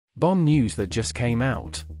Bomb news that just came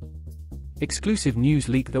out. Exclusive news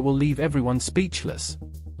leak that will leave everyone speechless.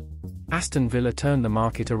 Aston Villa turned the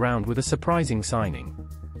market around with a surprising signing.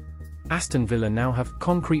 Aston Villa now have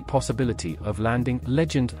concrete possibility of landing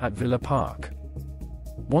legend at Villa Park.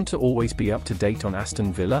 Want to always be up to date on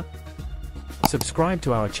Aston Villa? Subscribe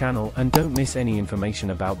to our channel and don't miss any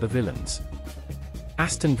information about the villains.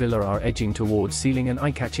 Aston Villa are edging towards sealing an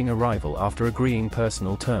eye-catching arrival after agreeing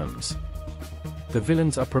personal terms. The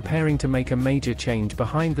villains are preparing to make a major change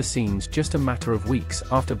behind the scenes just a matter of weeks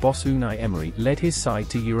after boss Unai Emery led his side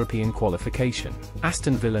to European qualification.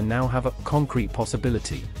 Aston Villa now have a concrete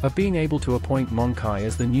possibility of being able to appoint Monkai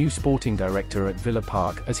as the new sporting director at Villa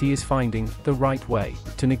Park, as he is finding the right way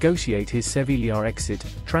to negotiate his Sevilla exit,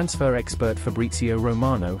 transfer expert Fabrizio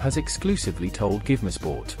Romano has exclusively told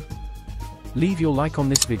Gizmosport. Leave your like on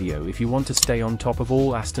this video if you want to stay on top of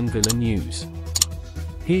all Aston Villa news.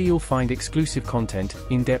 Here you'll find exclusive content,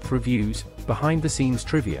 in-depth reviews, behind-the-scenes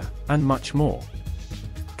trivia, and much more.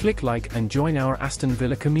 Click like and join our Aston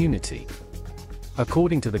Villa community.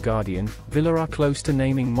 According to The Guardian, Villa are close to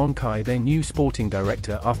naming Monkai their new sporting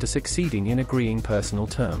director after succeeding in agreeing personal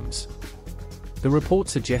terms. The report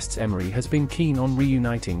suggests Emery has been keen on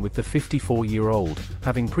reuniting with the 54-year-old,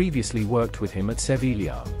 having previously worked with him at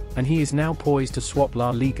Sevilla, and he is now poised to swap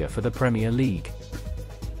La Liga for the Premier League.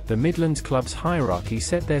 The Midlands club's hierarchy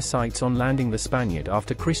set their sights on landing the Spaniard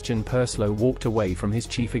after Christian Purslow walked away from his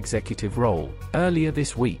chief executive role earlier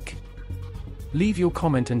this week. Leave your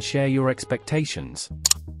comment and share your expectations.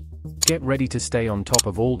 Get ready to stay on top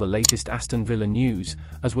of all the latest Aston Villa news,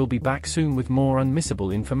 as we'll be back soon with more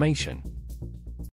unmissable information.